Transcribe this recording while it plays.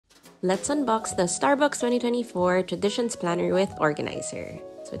Let's unbox the Starbucks 2024 Traditions Planner with Organizer.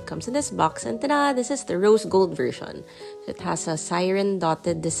 So it comes in this box, and tada! This is the rose gold version. So it has a siren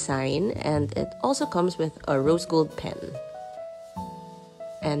dotted design, and it also comes with a rose gold pen.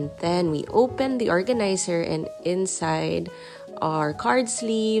 And then we open the organizer, and inside are card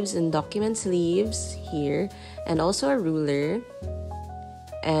sleeves and document sleeves here, and also a ruler.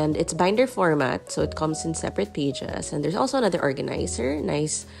 And it's binder format, so it comes in separate pages. And there's also another organizer,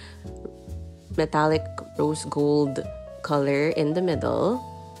 nice metallic rose gold color in the middle.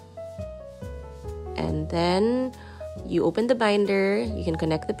 And then you open the binder, you can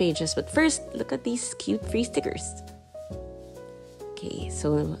connect the pages, but first look at these cute free stickers. Okay,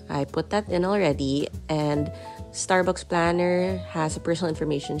 so I put that in already, and Starbucks Planner has a personal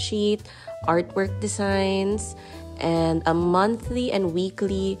information sheet, artwork designs, and a monthly and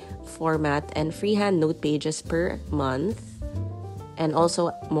weekly format and freehand note pages per month, and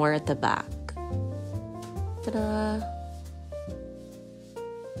also more at the back. Ta-da!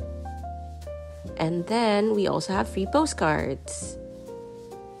 And then we also have free postcards.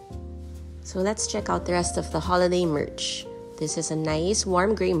 So let's check out the rest of the holiday merch. This is a nice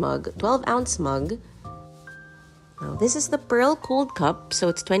warm gray mug, 12-ounce mug. Now this is the Pearl Cold Cup, so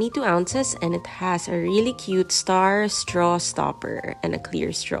it's 22 ounces and it has a really cute star straw stopper and a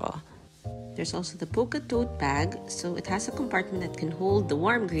clear straw. There's also the polka tote bag, so it has a compartment that can hold the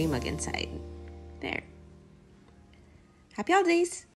warm gray mug inside. There. Happy holidays!